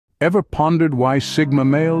Ever pondered why Sigma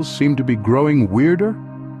males seem to be growing weirder?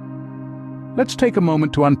 Let's take a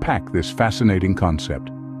moment to unpack this fascinating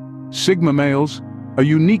concept. Sigma males, a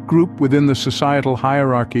unique group within the societal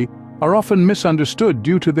hierarchy, are often misunderstood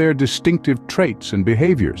due to their distinctive traits and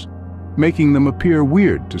behaviors, making them appear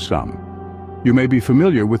weird to some. You may be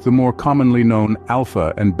familiar with the more commonly known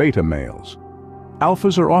alpha and beta males.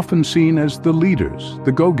 Alphas are often seen as the leaders,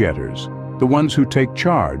 the go-getters, the ones who take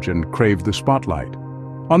charge and crave the spotlight.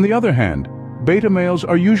 On the other hand, beta males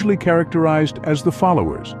are usually characterized as the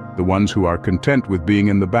followers, the ones who are content with being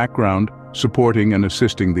in the background, supporting and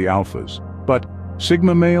assisting the alphas. But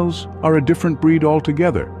Sigma males are a different breed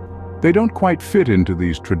altogether. They don't quite fit into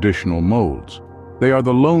these traditional molds. They are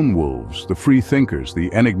the lone wolves, the free thinkers,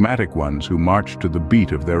 the enigmatic ones who march to the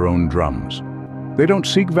beat of their own drums. They don't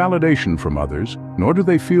seek validation from others, nor do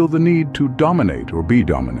they feel the need to dominate or be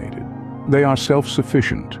dominated. They are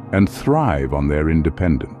self-sufficient and thrive on their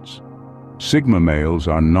independence. Sigma males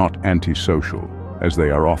are not antisocial, as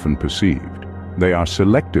they are often perceived. They are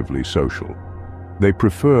selectively social. They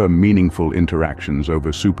prefer meaningful interactions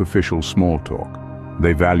over superficial small talk.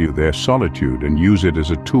 They value their solitude and use it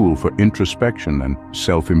as a tool for introspection and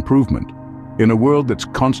self-improvement. In a world that's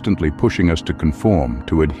constantly pushing us to conform,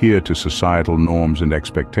 to adhere to societal norms and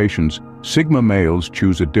expectations, Sigma males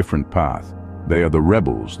choose a different path. They are the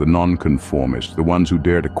rebels, the nonconformists, the ones who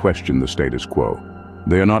dare to question the status quo.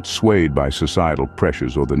 They are not swayed by societal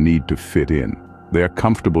pressures or the need to fit in. They are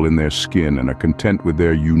comfortable in their skin and are content with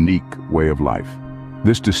their unique way of life.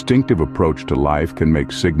 This distinctive approach to life can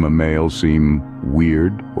make Sigma males seem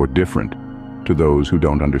weird or different to those who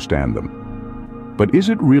don't understand them. But is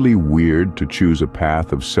it really weird to choose a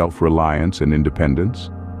path of self-reliance and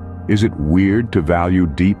independence? Is it weird to value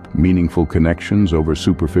deep, meaningful connections over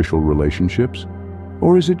superficial relationships?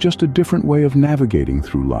 Or is it just a different way of navigating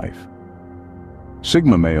through life?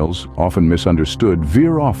 Sigma males, often misunderstood,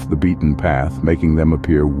 veer off the beaten path, making them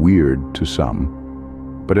appear weird to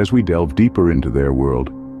some. But as we delve deeper into their world,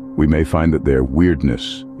 we may find that their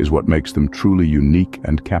weirdness is what makes them truly unique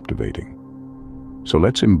and captivating. So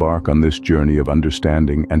let's embark on this journey of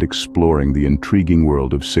understanding and exploring the intriguing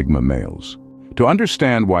world of Sigma males. To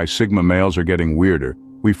understand why Sigma males are getting weirder,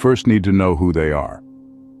 we first need to know who they are.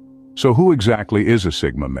 So who exactly is a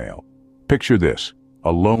Sigma male? Picture this,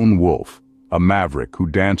 a lone wolf, a maverick who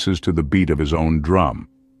dances to the beat of his own drum.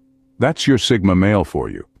 That's your Sigma male for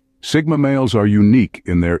you. Sigma males are unique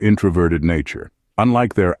in their introverted nature.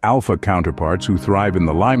 Unlike their alpha counterparts who thrive in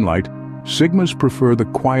the limelight, Sigmas prefer the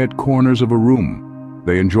quiet corners of a room.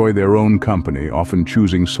 They enjoy their own company, often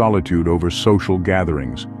choosing solitude over social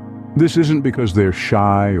gatherings. This isn't because they're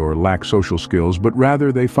shy or lack social skills, but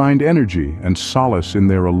rather they find energy and solace in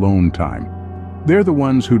their alone time. They're the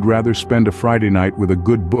ones who'd rather spend a Friday night with a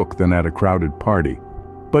good book than at a crowded party.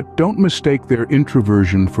 But don't mistake their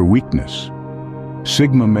introversion for weakness.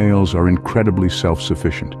 Sigma males are incredibly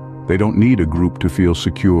self-sufficient. They don't need a group to feel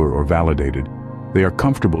secure or validated. They are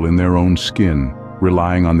comfortable in their own skin,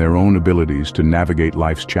 relying on their own abilities to navigate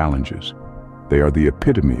life's challenges. They are the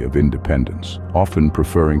epitome of independence, often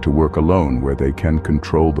preferring to work alone where they can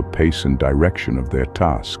control the pace and direction of their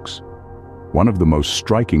tasks. One of the most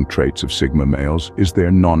striking traits of Sigma males is their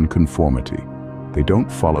nonconformity. They don't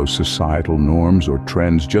follow societal norms or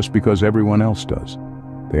trends just because everyone else does.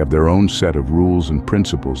 They have their own set of rules and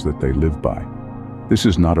principles that they live by. This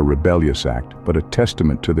is not a rebellious act, but a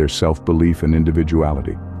testament to their self-belief and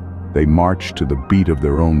individuality. They march to the beat of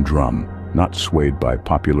their own drum, not swayed by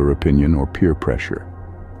popular opinion or peer pressure.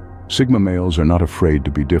 Sigma males are not afraid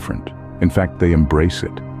to be different. In fact, they embrace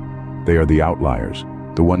it. They are the outliers,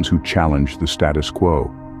 the ones who challenge the status quo.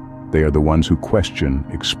 They are the ones who question,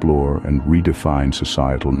 explore, and redefine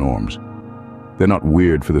societal norms. They're not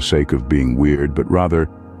weird for the sake of being weird, but rather,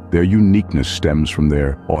 their uniqueness stems from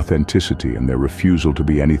their authenticity and their refusal to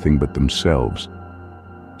be anything but themselves.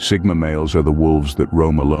 Sigma males are the wolves that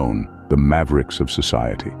roam alone, the mavericks of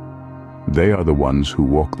society. They are the ones who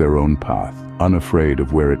walk their own path, unafraid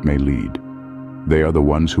of where it may lead. They are the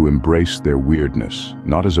ones who embrace their weirdness,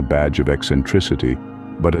 not as a badge of eccentricity,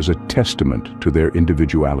 but as a testament to their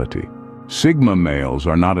individuality. Sigma males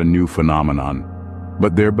are not a new phenomenon,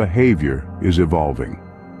 but their behavior is evolving.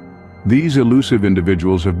 These elusive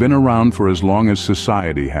individuals have been around for as long as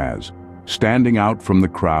society has, standing out from the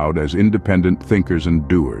crowd as independent thinkers and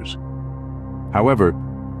doers. However,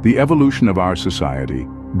 the evolution of our society,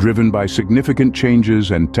 driven by significant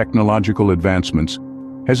changes and technological advancements,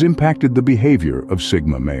 has impacted the behavior of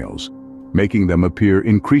Sigma males, making them appear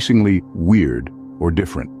increasingly weird or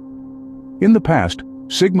different. In the past,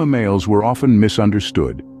 Sigma males were often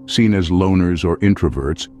misunderstood, seen as loners or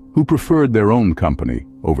introverts, who preferred their own company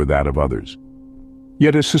over that of others.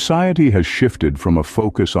 Yet as society has shifted from a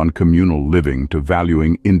focus on communal living to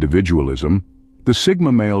valuing individualism, the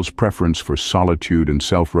Sigma male's preference for solitude and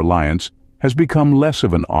self-reliance has become less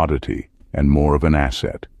of an oddity and more of an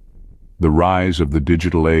asset. The rise of the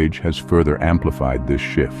digital age has further amplified this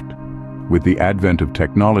shift. With the advent of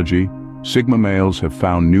technology, Sigma males have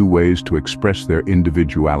found new ways to express their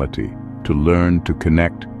individuality, to learn, to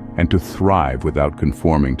connect, and to thrive without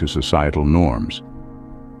conforming to societal norms.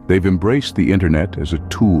 They've embraced the internet as a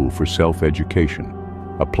tool for self-education,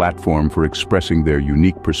 a platform for expressing their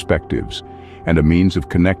unique perspectives, and a means of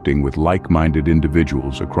connecting with like-minded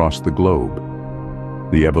individuals across the globe.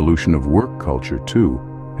 The evolution of work culture, too,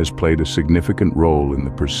 has played a significant role in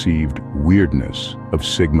the perceived weirdness of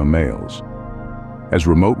Sigma males. As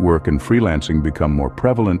remote work and freelancing become more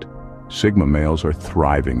prevalent, Sigma males are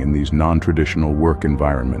thriving in these non-traditional work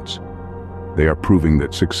environments. They are proving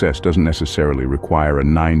that success doesn't necessarily require a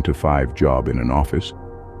 9-to-5 job in an office,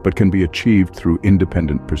 but can be achieved through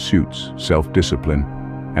independent pursuits, self-discipline,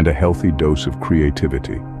 and a healthy dose of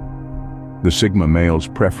creativity. The Sigma male's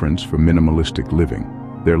preference for minimalistic living,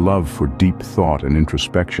 their love for deep thought and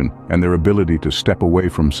introspection, and their ability to step away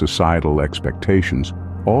from societal expectations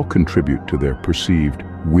all contribute to their perceived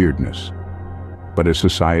weirdness. But as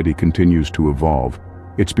society continues to evolve,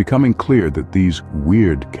 it's becoming clear that these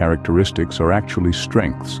weird characteristics are actually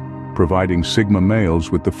strengths, providing Sigma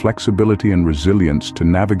males with the flexibility and resilience to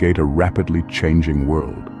navigate a rapidly changing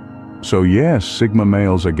world. So yes, Sigma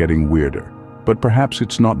males are getting weirder, but perhaps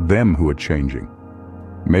it's not them who are changing.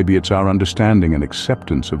 Maybe it's our understanding and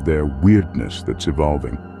acceptance of their weirdness that's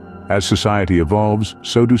evolving. As society evolves,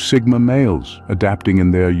 so do Sigma males, adapting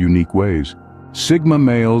in their unique ways. Sigma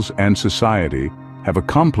males and society have a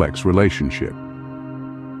complex relationship.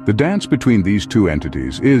 The dance between these two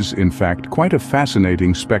entities is, in fact, quite a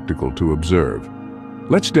fascinating spectacle to observe.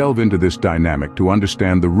 Let's delve into this dynamic to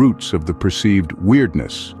understand the roots of the perceived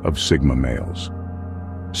weirdness of Sigma males.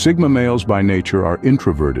 Sigma males by nature are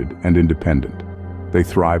introverted and independent. They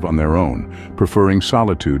thrive on their own, preferring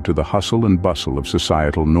solitude to the hustle and bustle of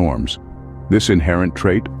societal norms. This inherent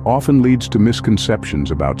trait often leads to misconceptions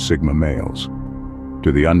about Sigma males.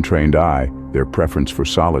 To the untrained eye, their preference for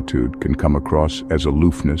solitude can come across as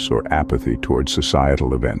aloofness or apathy towards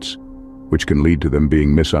societal events, which can lead to them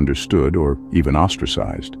being misunderstood or even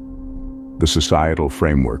ostracized. The societal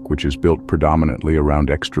framework, which is built predominantly around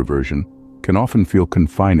extroversion, can often feel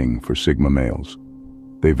confining for Sigma males.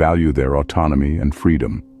 They value their autonomy and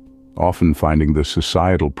freedom, often finding the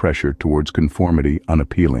societal pressure towards conformity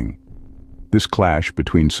unappealing. This clash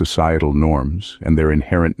between societal norms and their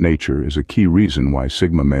inherent nature is a key reason why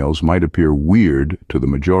Sigma males might appear weird to the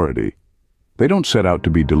majority. They don't set out to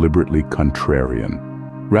be deliberately contrarian.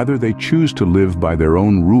 Rather, they choose to live by their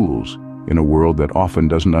own rules in a world that often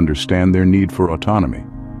doesn't understand their need for autonomy.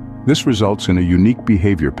 This results in a unique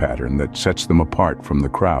behavior pattern that sets them apart from the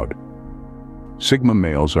crowd. Sigma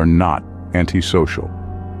males are not antisocial.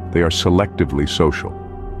 They are selectively social.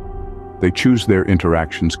 They choose their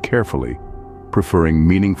interactions carefully, preferring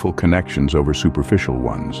meaningful connections over superficial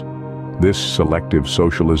ones. This selective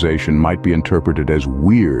socialization might be interpreted as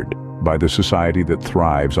weird by the society that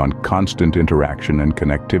thrives on constant interaction and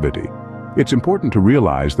connectivity. It's important to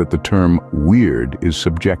realize that the term weird is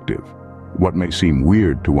subjective. What may seem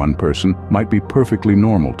weird to one person might be perfectly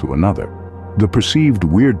normal to another. The perceived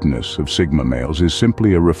weirdness of Sigma males is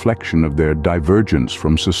simply a reflection of their divergence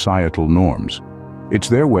from societal norms. It's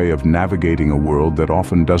their way of navigating a world that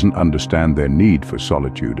often doesn't understand their need for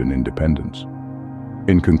solitude and independence.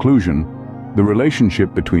 In conclusion, the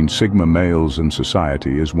relationship between Sigma males and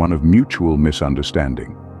society is one of mutual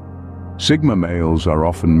misunderstanding. Sigma males are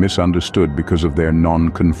often misunderstood because of their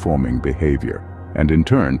non-conforming behavior, and in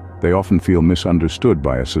turn, they often feel misunderstood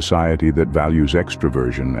by a society that values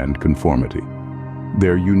extroversion and conformity.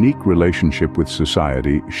 Their unique relationship with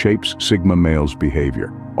society shapes Sigma males'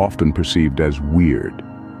 behavior, often perceived as weird.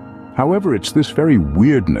 However, it's this very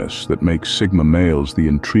weirdness that makes Sigma males the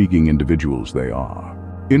intriguing individuals they are.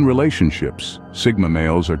 In relationships, Sigma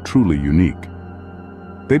males are truly unique.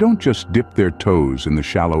 They don't just dip their toes in the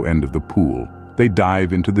shallow end of the pool, they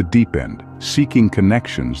dive into the deep end, seeking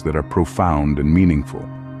connections that are profound and meaningful.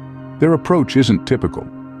 Their approach isn't typical.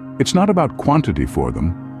 It's not about quantity for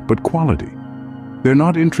them, but quality. They're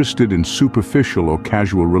not interested in superficial or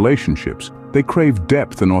casual relationships. They crave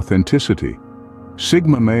depth and authenticity.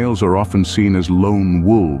 Sigma males are often seen as lone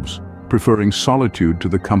wolves, preferring solitude to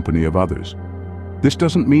the company of others. This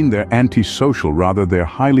doesn't mean they're antisocial, rather they're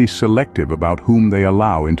highly selective about whom they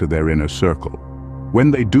allow into their inner circle.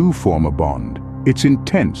 When they do form a bond, it's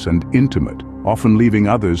intense and intimate, often leaving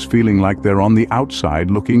others feeling like they're on the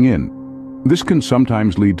outside looking in. This can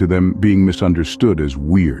sometimes lead to them being misunderstood as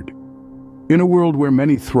weird. In a world where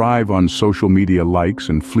many thrive on social media likes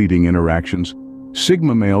and fleeting interactions,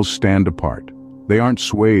 Sigma males stand apart. They aren't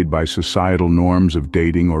swayed by societal norms of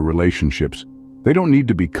dating or relationships. They don't need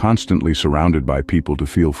to be constantly surrounded by people to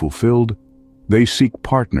feel fulfilled. They seek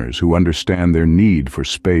partners who understand their need for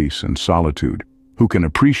space and solitude, who can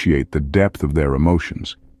appreciate the depth of their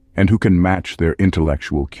emotions, and who can match their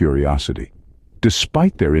intellectual curiosity.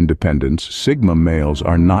 Despite their independence, Sigma males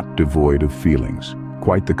are not devoid of feelings.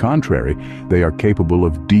 Quite the contrary, they are capable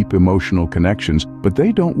of deep emotional connections, but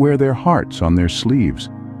they don't wear their hearts on their sleeves.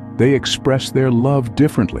 They express their love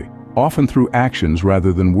differently, often through actions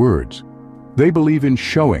rather than words. They believe in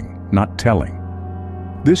showing, not telling.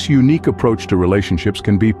 This unique approach to relationships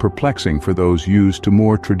can be perplexing for those used to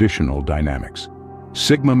more traditional dynamics.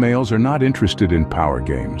 Sigma males are not interested in power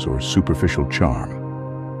games or superficial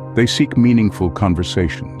charm. They seek meaningful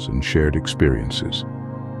conversations and shared experiences.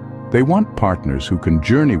 They want partners who can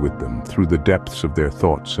journey with them through the depths of their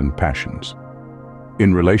thoughts and passions.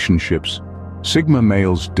 In relationships, Sigma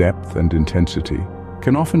males' depth and intensity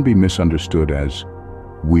can often be misunderstood as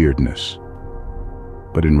weirdness.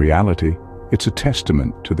 But in reality, it's a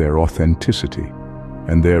testament to their authenticity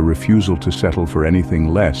and their refusal to settle for anything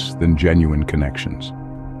less than genuine connections.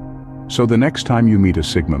 So the next time you meet a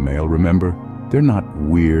Sigma male, remember, they're not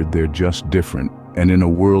weird, they're just different. And in a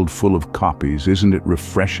world full of copies, isn't it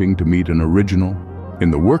refreshing to meet an original?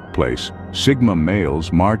 In the workplace, Sigma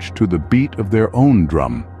males march to the beat of their own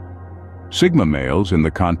drum. Sigma males, in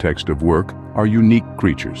the context of work, are unique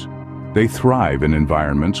creatures. They thrive in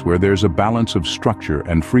environments where there's a balance of structure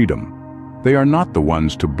and freedom. They are not the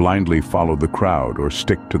ones to blindly follow the crowd or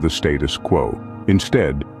stick to the status quo.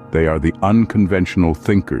 Instead, they are the unconventional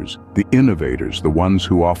thinkers, the innovators, the ones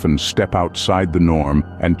who often step outside the norm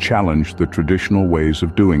and challenge the traditional ways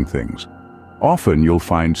of doing things. Often you'll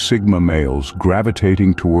find Sigma males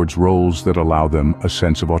gravitating towards roles that allow them a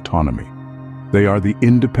sense of autonomy. They are the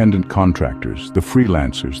independent contractors, the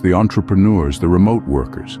freelancers, the entrepreneurs, the remote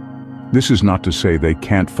workers. This is not to say they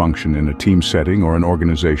can't function in a team setting or an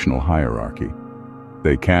organizational hierarchy.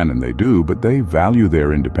 They can and they do, but they value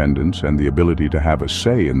their independence and the ability to have a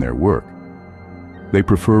say in their work. They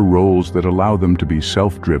prefer roles that allow them to be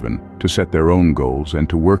self-driven, to set their own goals, and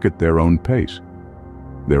to work at their own pace.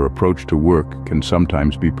 Their approach to work can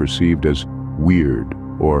sometimes be perceived as weird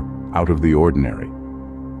or out of the ordinary.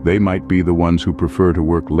 They might be the ones who prefer to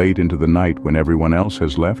work late into the night when everyone else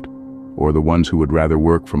has left, or the ones who would rather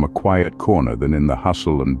work from a quiet corner than in the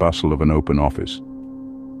hustle and bustle of an open office.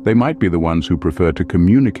 They might be the ones who prefer to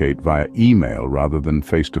communicate via email rather than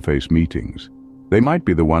face-to-face meetings. They might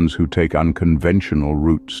be the ones who take unconventional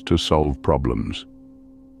routes to solve problems.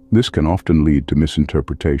 This can often lead to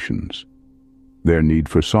misinterpretations. Their need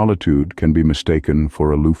for solitude can be mistaken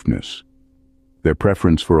for aloofness. Their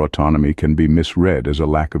preference for autonomy can be misread as a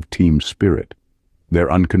lack of team spirit.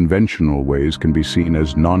 Their unconventional ways can be seen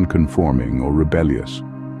as non-conforming or rebellious.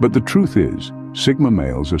 But the truth is, Sigma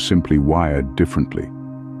males are simply wired differently.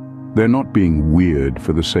 They're not being weird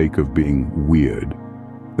for the sake of being weird.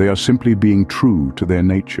 They are simply being true to their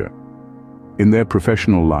nature. In their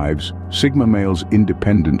professional lives, Sigma males'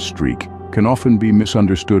 independent streak can often be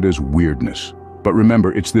misunderstood as weirdness. But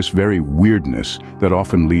remember, it's this very weirdness that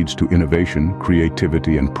often leads to innovation,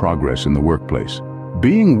 creativity, and progress in the workplace.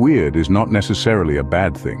 Being weird is not necessarily a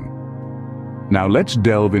bad thing. Now let's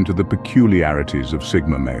delve into the peculiarities of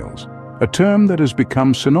Sigma males, a term that has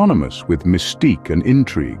become synonymous with mystique and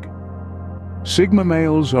intrigue. Sigma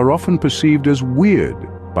males are often perceived as weird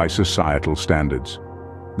by societal standards.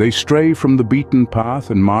 They stray from the beaten path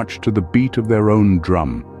and march to the beat of their own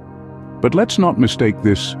drum. But let's not mistake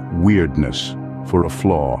this weirdness for a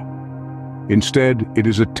flaw. Instead, it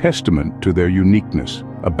is a testament to their uniqueness,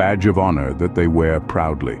 a badge of honor that they wear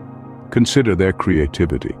proudly. Consider their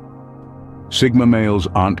creativity. Sigma males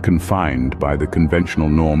aren't confined by the conventional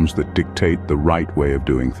norms that dictate the right way of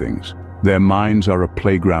doing things. Their minds are a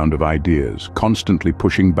playground of ideas, constantly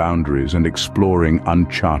pushing boundaries and exploring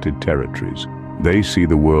uncharted territories. They see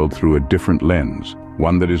the world through a different lens,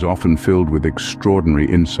 one that is often filled with extraordinary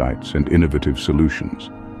insights and innovative solutions.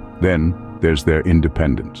 Then, there's their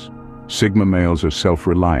independence. Sigma males are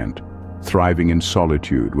self-reliant, thriving in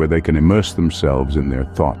solitude where they can immerse themselves in their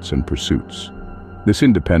thoughts and pursuits. This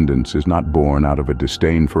independence is not born out of a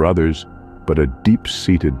disdain for others, but a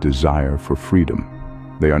deep-seated desire for freedom.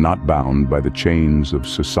 They are not bound by the chains of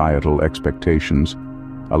societal expectations,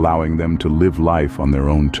 allowing them to live life on their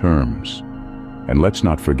own terms. And let's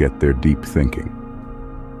not forget their deep thinking.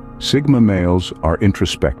 Sigma males are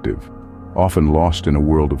introspective. often lost in a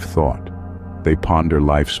world of thought. They ponder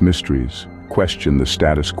life's mysteries, question the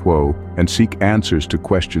status quo, and seek answers to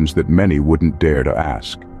questions that many wouldn't dare to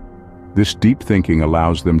ask. This deep thinking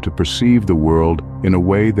allows them to perceive the world in a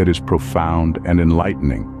way that is profound and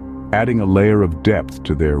enlightening, adding a layer of depth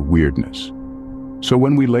to their weirdness. So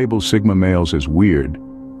when we label Sigma males as weird,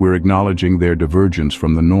 we're acknowledging their divergence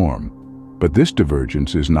from the norm. But this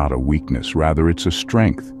divergence is not a weakness, rather it's a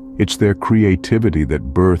strength. It's their creativity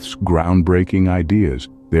that births groundbreaking ideas,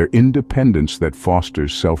 their independence that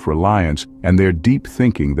fosters self-reliance, and their deep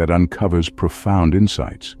thinking that uncovers profound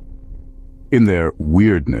insights. In their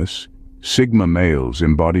weirdness, Sigma males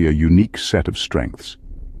embody a unique set of strengths.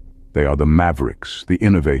 They are the mavericks, the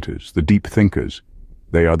innovators, the deep thinkers.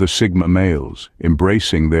 They are the Sigma males,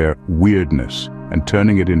 embracing their weirdness and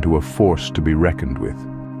turning it into a force to be reckoned with.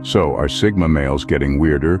 So, are Sigma males getting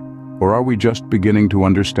weirder, or are we just beginning to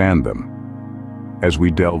understand them? As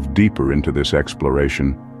we delve deeper into this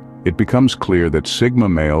exploration, it becomes clear that Sigma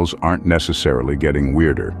males aren't necessarily getting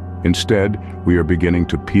weirder. Instead, we are beginning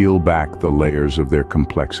to peel back the layers of their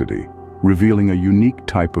complexity, revealing a unique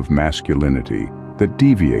type of masculinity that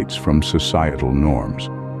deviates from societal norms.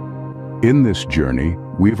 In this journey,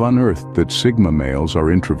 we've unearthed that Sigma males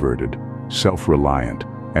are introverted, self-reliant,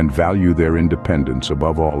 and value their independence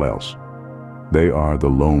above all else. They are the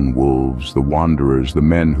lone wolves, the wanderers, the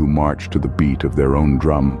men who march to the beat of their own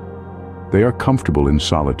drum. They are comfortable in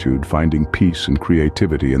solitude, finding peace and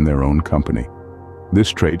creativity in their own company.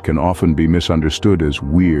 This trait can often be misunderstood as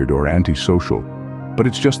weird or antisocial, but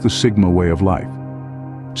it's just the Sigma way of life.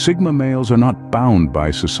 Sigma males are not bound by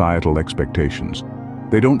societal expectations.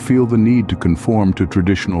 They don't feel the need to conform to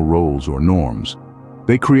traditional roles or norms.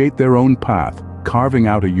 They create their own path, carving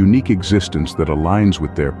out a unique existence that aligns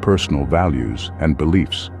with their personal values and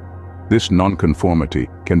beliefs. This nonconformity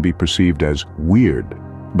can be perceived as weird,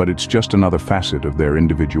 but it's just another facet of their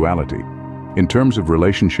individuality. In terms of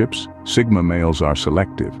relationships, Sigma males are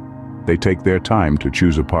selective. They take their time to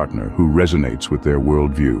choose a partner who resonates with their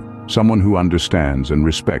worldview, someone who understands and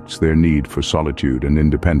respects their need for solitude and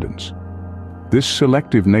independence. This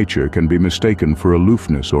selective nature can be mistaken for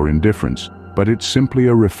aloofness or indifference, but it's simply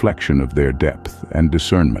a reflection of their depth and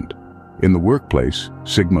discernment. In the workplace,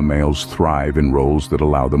 Sigma males thrive in roles that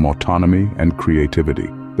allow them autonomy and creativity.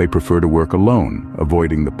 They prefer to work alone,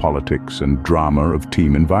 avoiding the politics and drama of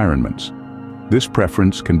team environments. This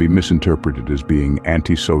preference can be misinterpreted as being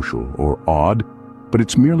antisocial or odd, but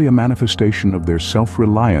it's merely a manifestation of their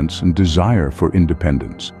self-reliance and desire for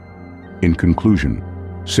independence. In conclusion,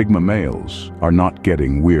 Sigma males are not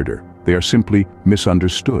getting weirder. They are simply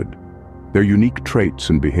misunderstood. Their unique traits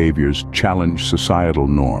and behaviors challenge societal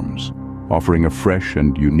norms, offering a fresh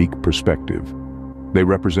and unique perspective. They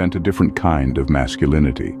represent a different kind of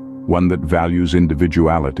masculinity, one that values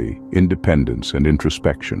individuality, independence, and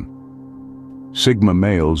introspection. Sigma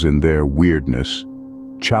males, in their weirdness,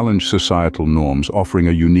 challenge societal norms, offering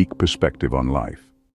a unique perspective on life.